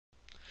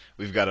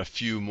we've got a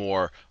few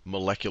more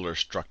molecular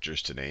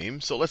structures to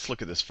name. So let's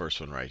look at this first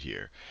one right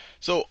here.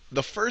 So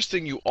the first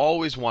thing you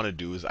always want to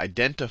do is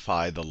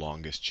identify the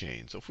longest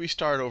chain. So if we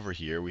start over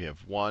here, we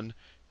have 1,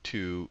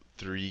 2,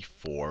 3,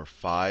 4,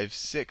 5,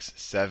 6,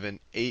 7,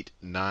 8,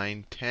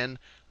 9, 10,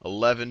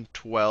 11,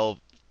 12,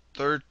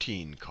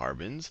 13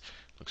 carbons.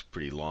 Looks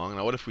pretty long.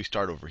 Now what if we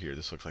start over here?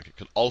 This looks like it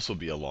could also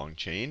be a long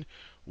chain.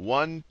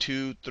 1,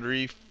 2,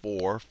 3,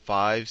 4,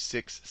 5,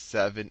 6,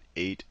 7,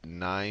 8,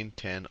 9,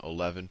 10,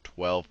 11,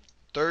 12,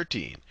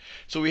 13.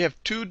 So we have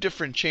two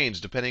different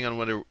chains, depending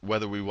on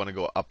whether we want to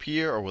go up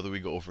here or whether we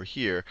go over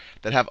here,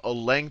 that have a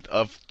length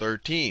of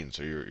 13.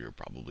 So you're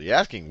probably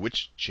asking,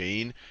 which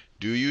chain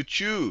do you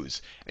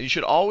choose? And you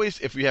should always,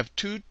 if we have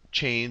two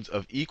chains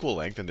of equal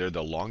length, and they're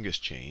the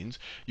longest chains,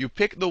 you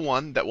pick the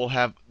one that will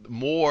have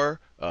more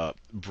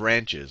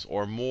branches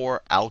or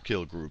more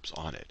alkyl groups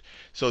on it.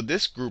 So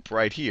this group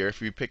right here,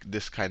 if we pick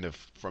this kind of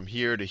from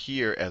here to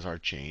here as our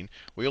chain,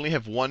 we only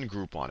have one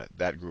group on it,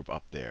 that group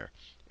up there.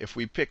 If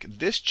we pick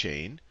this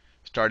chain,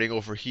 starting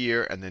over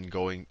here and then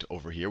going to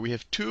over here, we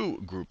have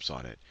two groups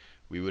on it.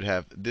 We would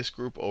have this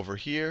group over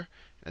here,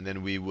 and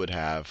then we would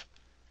have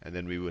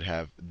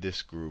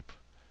this group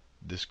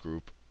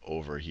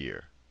over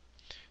here.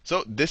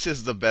 So this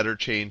is the better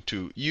chain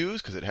to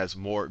use because it has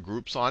more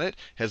groups on it. It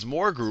has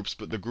more groups,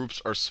 but the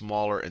groups are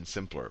smaller and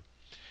simpler.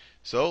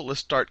 So let's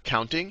start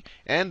counting.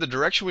 And the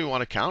direction we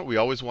want to count, we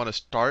always want to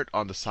start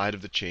on the side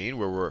of the chain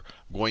where we're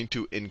going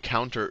to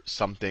encounter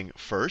something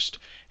first.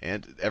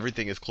 And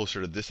everything is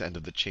closer to this end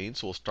of the chain,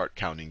 so we'll start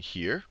counting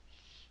here.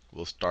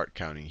 We'll start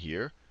counting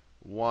here.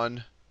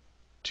 1,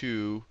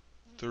 2,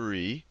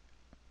 3,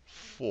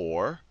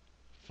 4,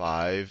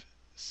 5,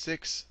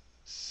 6,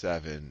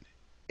 7,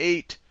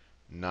 8,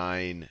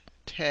 9,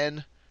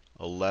 10,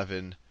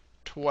 11,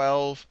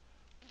 12,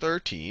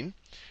 13.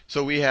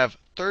 So we have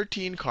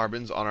 13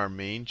 carbons on our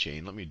main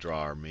chain. Let me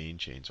draw our main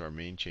chain. So our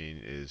main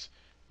chain is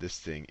this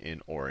thing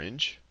in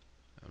orange.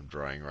 I'm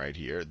drawing right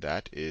here.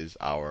 That is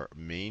our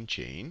main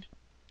chain.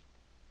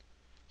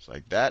 Just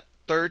like that.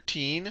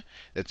 13,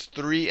 that's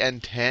 3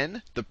 and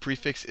 10. The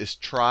prefix is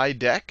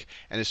tridec,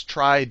 and it's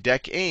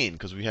tridecane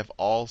because we have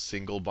all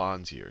single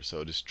bonds here.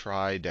 So it is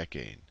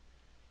tridecane.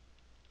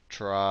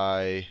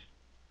 Tridecane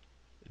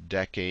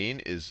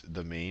is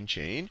the main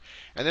chain.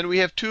 And then we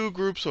have two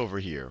groups over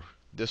here.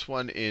 This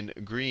one in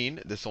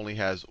green, this only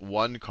has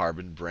one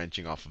carbon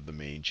branching off of the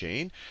main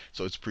chain.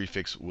 So its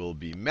prefix will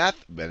be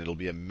meth, and it'll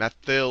be a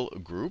methyl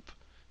group.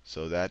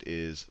 So that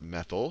is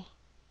methyl.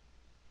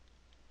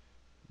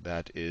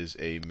 That is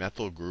a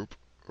methyl group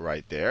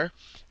right there.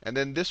 And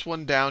then this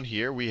one down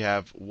here, we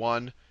have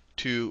 1,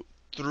 2,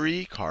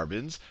 3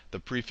 carbons. The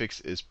prefix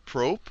is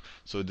prop.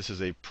 So this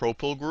is a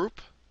propyl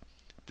group.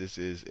 This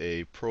is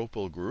a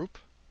propyl group.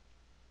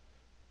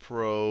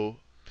 Propyl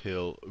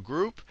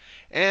group.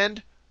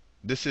 And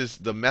this is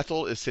the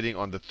methyl is sitting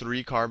on the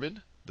 3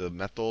 carbon. The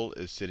methyl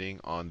is sitting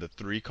on the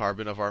 3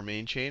 carbon of our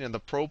main chain. And the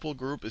propyl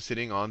group is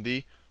sitting on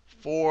the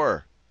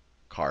 4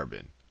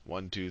 carbon.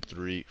 1, 2,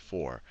 3,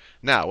 4.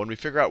 Now, when we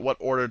figure out what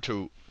order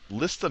to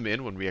list them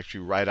in, when we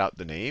actually write out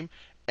the name,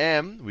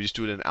 M, we just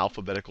do it in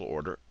alphabetical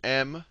order.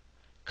 M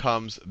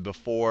comes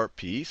before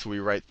P. So we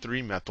write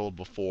 3-methyl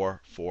before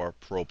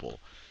 4-propyl.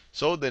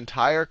 So the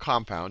entire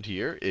compound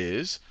here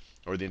is,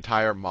 or the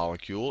entire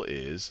molecule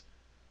is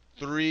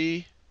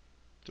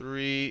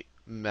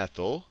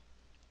 3-methyl,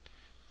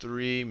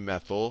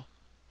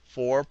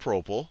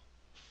 4-propyl,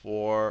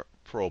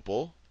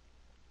 4-propyl,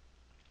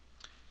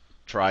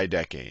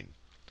 tridecane.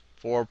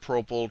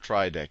 4-propyl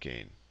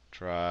tridecane.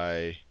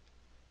 Tridecane.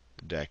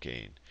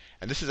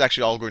 And this is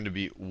actually all going to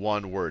be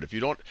one word. If you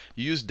don't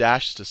use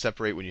dashes to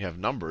separate when you have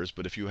numbers,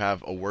 but if you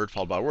have a word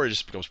followed by a word, it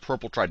just becomes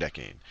propyl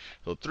tridecane.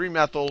 So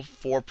 3-methyl,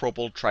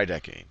 4-propyl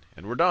tridecane.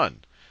 And we're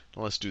done.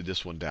 Now let's do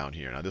this one down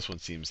here. Now this one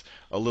seems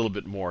a little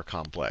bit more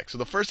complex. So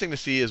the first thing to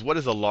see is what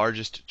is the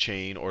largest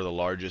chain or the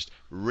largest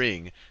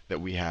ring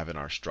that we have in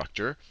our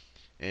structure.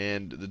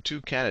 And the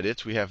two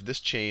candidates, we have this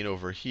chain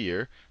over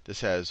here.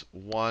 This has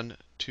 1,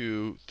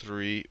 2,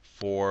 3,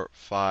 4,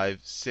 5,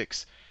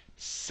 6,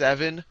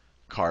 7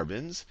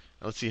 carbons.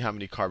 Now let's see how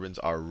many carbons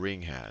our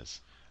ring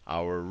has.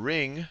 Our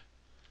ring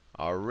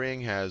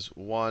has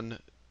 1,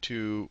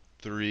 2,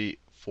 3,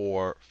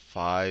 4,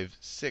 5,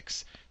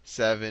 6,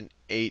 7,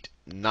 8,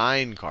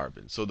 9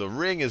 carbons. So the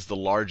ring is the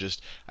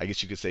largest, I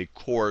guess you could say,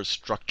 core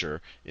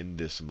structure in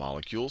this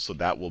molecule. So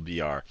that will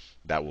be our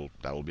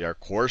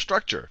core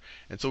structure.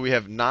 And so we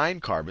have 9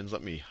 carbons.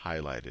 Let me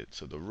highlight it.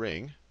 So the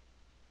ring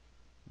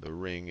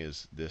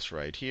is this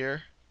right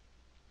here.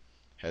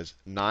 Has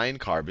 9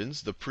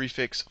 carbons. The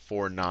prefix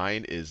for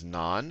 9 is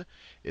non.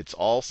 It's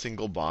all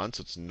single bonds,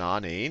 so it's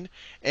nonane.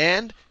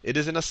 And it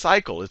is in a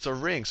cycle. It's a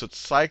ring, so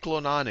it's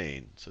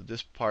cyclononane. So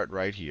this part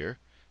right here,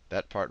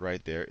 that part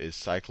right there is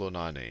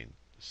cyclononane.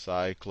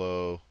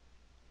 Cyclononane.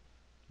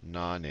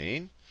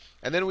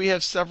 And then we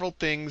have several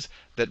things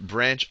that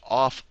branch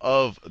off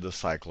of the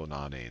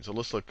cyclononane. So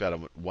let's look at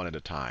them one at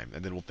a time,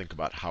 and then we'll think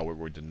about how we're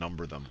going to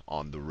number them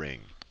on the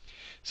ring.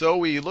 So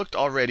we looked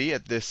already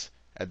at this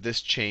at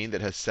this chain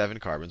that has 7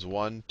 carbons.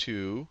 1,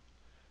 2,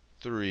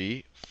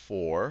 3,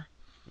 4.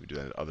 Let me do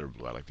that in other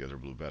blue. I like the other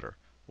blue better.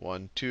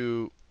 1,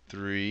 2,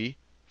 3,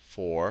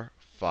 4,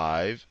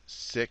 5,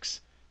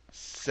 6,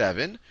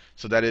 7.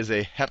 So that is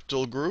a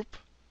heptyl group.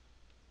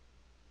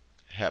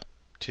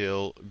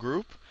 Heptyl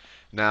group.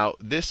 Now,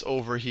 this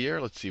over here,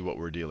 let's see what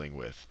we're dealing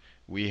with.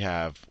 We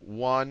have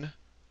 1,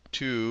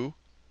 2,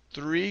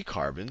 3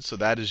 carbons. So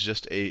that is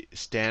just a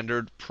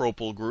standard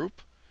propyl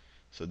group.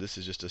 So this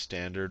is just a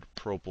standard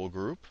propyl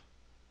group.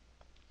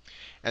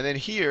 And then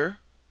here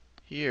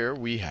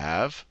we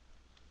have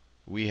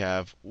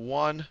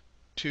 1,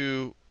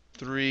 2,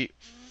 3,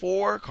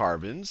 4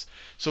 carbons.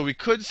 So we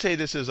could say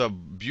this is a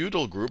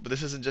butyl group, but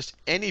this isn't just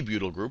any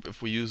butyl group.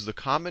 If we use the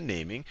common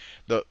naming,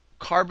 the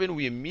carbon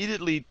we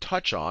immediately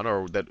touch on,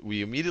 or that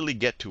we immediately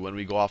get to when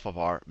we go off of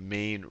our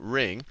main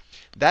ring,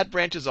 that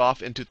branches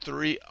off into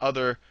 3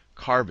 other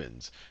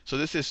carbons. So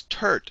this is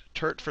tert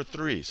for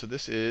 3. So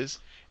this is,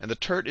 and the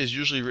tert is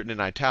usually written in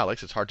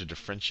italics. It's hard to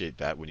differentiate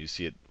that when you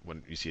see it.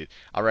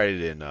 I'll write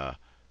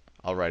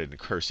it in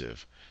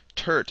cursive.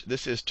 Tert.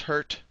 This is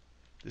tert.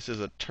 This is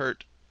a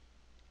tert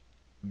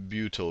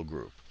butyl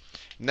group.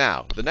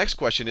 Now, the next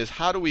question is,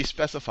 how do we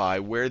specify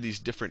where these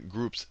different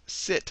groups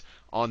sit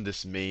on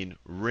this main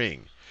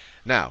ring?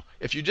 Now,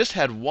 if you just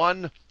had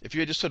one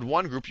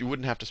group, you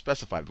wouldn't have to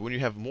specify. But when you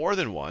have more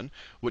than one,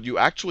 what you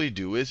actually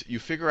do is you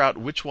figure out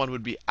which one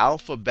would be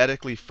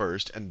alphabetically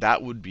first, and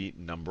that would be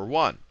number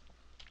 1.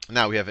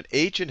 Now we have an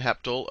H in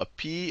heptyl, a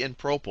P in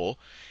propyl,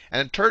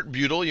 and in tert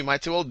butyl, you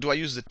might say, well, do I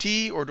use the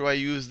T or do I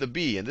use the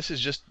B? And this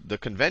is just the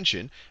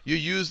convention. You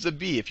use the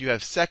B. If you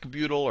have sec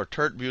butyl or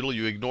tert butyl,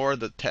 you ignore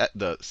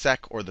the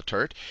sec or the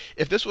tert.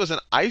 If this was an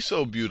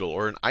isobutyl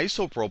or an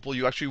isopropyl,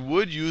 you actually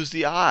would use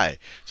the I.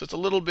 So it's a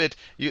little bit,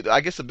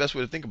 I guess the best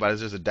way to think about it is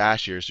there's a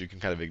dash here, so you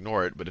can kind of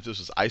ignore it. But if this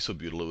was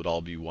isobutyl, it would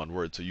all be one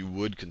word, so you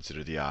would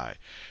consider the I.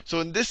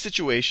 So in this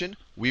situation,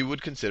 we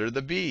would consider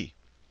the B.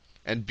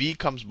 And B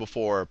comes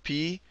before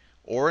P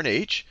or an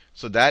H,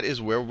 so that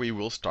is where we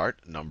will start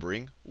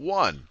numbering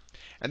 1.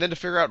 And then to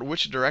figure out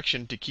which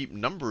direction to keep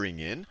numbering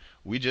in,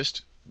 we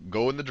just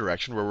go in the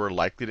direction where we're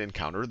likely to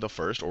encounter the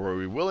first, or where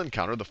we will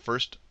encounter the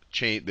first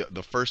chain,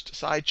 the first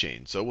side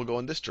chain. So we'll go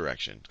in this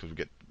direction because we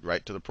get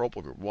right to the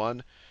propyl group.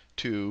 1,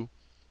 2,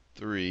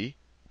 3,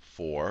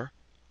 4,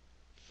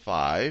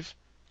 5,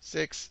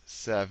 6,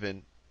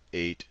 7,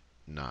 8,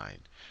 9.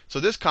 So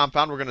this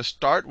compound, we're going to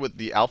start with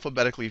the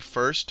alphabetically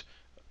first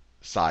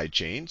side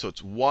chain. So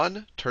it's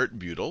 1 tert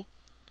butyl.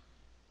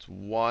 It's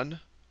 1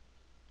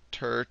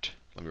 tert.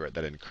 Let me write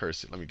that in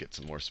cursive. Let me get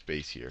some more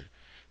space here.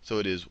 So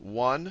it is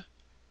 1,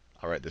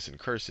 I'll write this in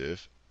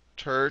cursive,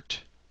 tert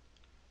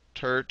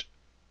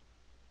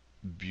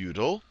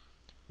butyl.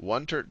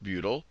 1 tert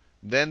butyl.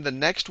 Then the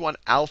next one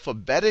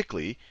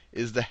alphabetically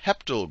is the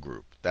heptyl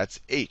group. That's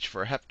H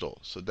for heptyl.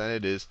 So then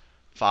it is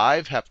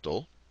 5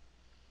 heptyl.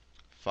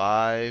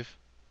 5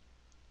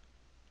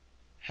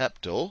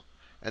 heptyl.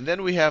 And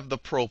then we have the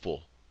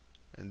propyl.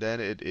 And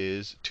then it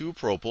is 2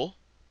 propyl.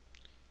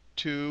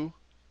 2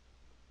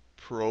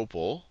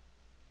 propyl.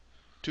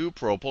 2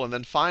 propyl. And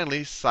then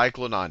finally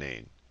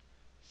cyclononane.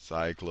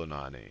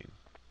 Cyclononane.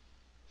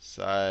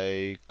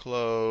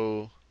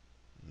 Cyclononane.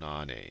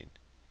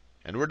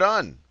 And we're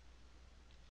done.